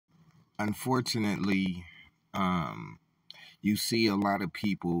Unfortunately, um, you see a lot of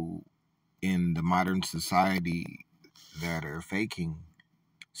people in the modern society that are faking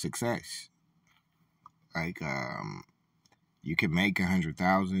success. Like, you can make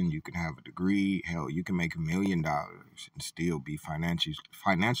 100,000, you can have a degree, hell, you can make $1 million and still be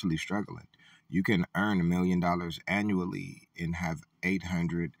financially struggling. You can earn $1 million annually and have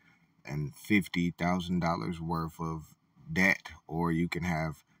 $850,000 worth of debt, or you can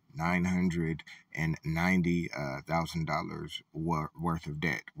have $990,000 worth of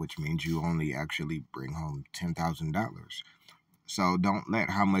debt, which means you only actually bring home $10,000. So don't let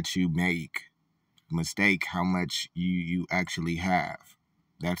how much you make mistake how much you actually have.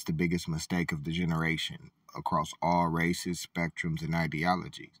 That's the biggest mistake of the generation across all races, spectrums, and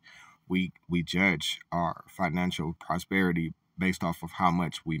ideologies. We judge our financial prosperity based off of how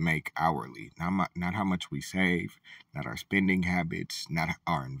much we make hourly, not how much we save, not our spending habits, not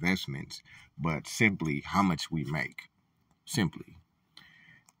our investments, but simply how much we make. Simply.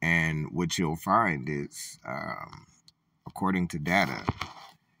 And what you'll find is, according to data,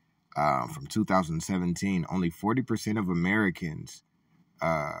 from 2017, only 40% of Americans,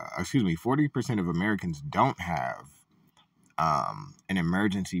 40% of Americans don't have an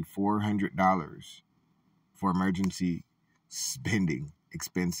emergency $400 for emergency spending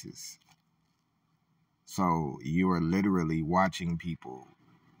expenses. So you are literally watching people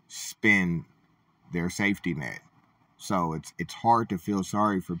spend their safety net. So it's hard to feel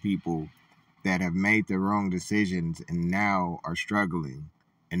sorry for people that have made the wrong decisions and now are struggling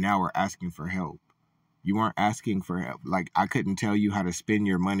and now are asking for help. You weren't asking for help. Like, I couldn't tell you how to spend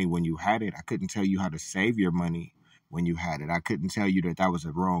your money when you had it. I couldn't tell you how to save your money when you had it. I couldn't tell you that that was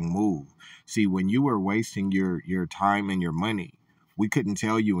a wrong move. See, when you were wasting your time and your money, we couldn't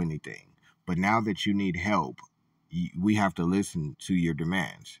tell you anything. But now that you need help, we have to listen to your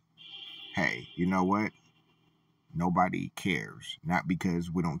demands. Hey, you know what? Nobody cares. Not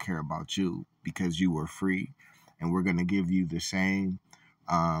because we don't care about you, because you were free, and we're gonna give you the same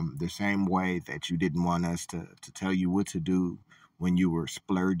way that you didn't want us to tell you what to do when you were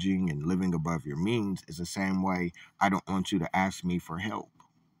splurging and living above your means is the same way I don't want you to ask me for help.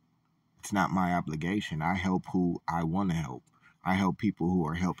 It's not my obligation. I help who I want to help. I help people who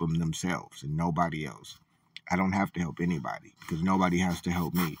are helping themselves and nobody else. I don't have to help anybody because nobody has to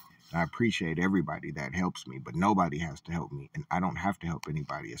help me. I appreciate everybody that helps me, but nobody has to help me. And I don't have to help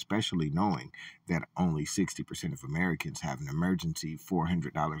anybody, especially knowing that only 60% of Americans have an emergency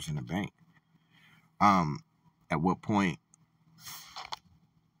 $400 in the bank. At what point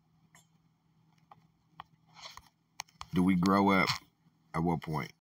do we grow up? At what point?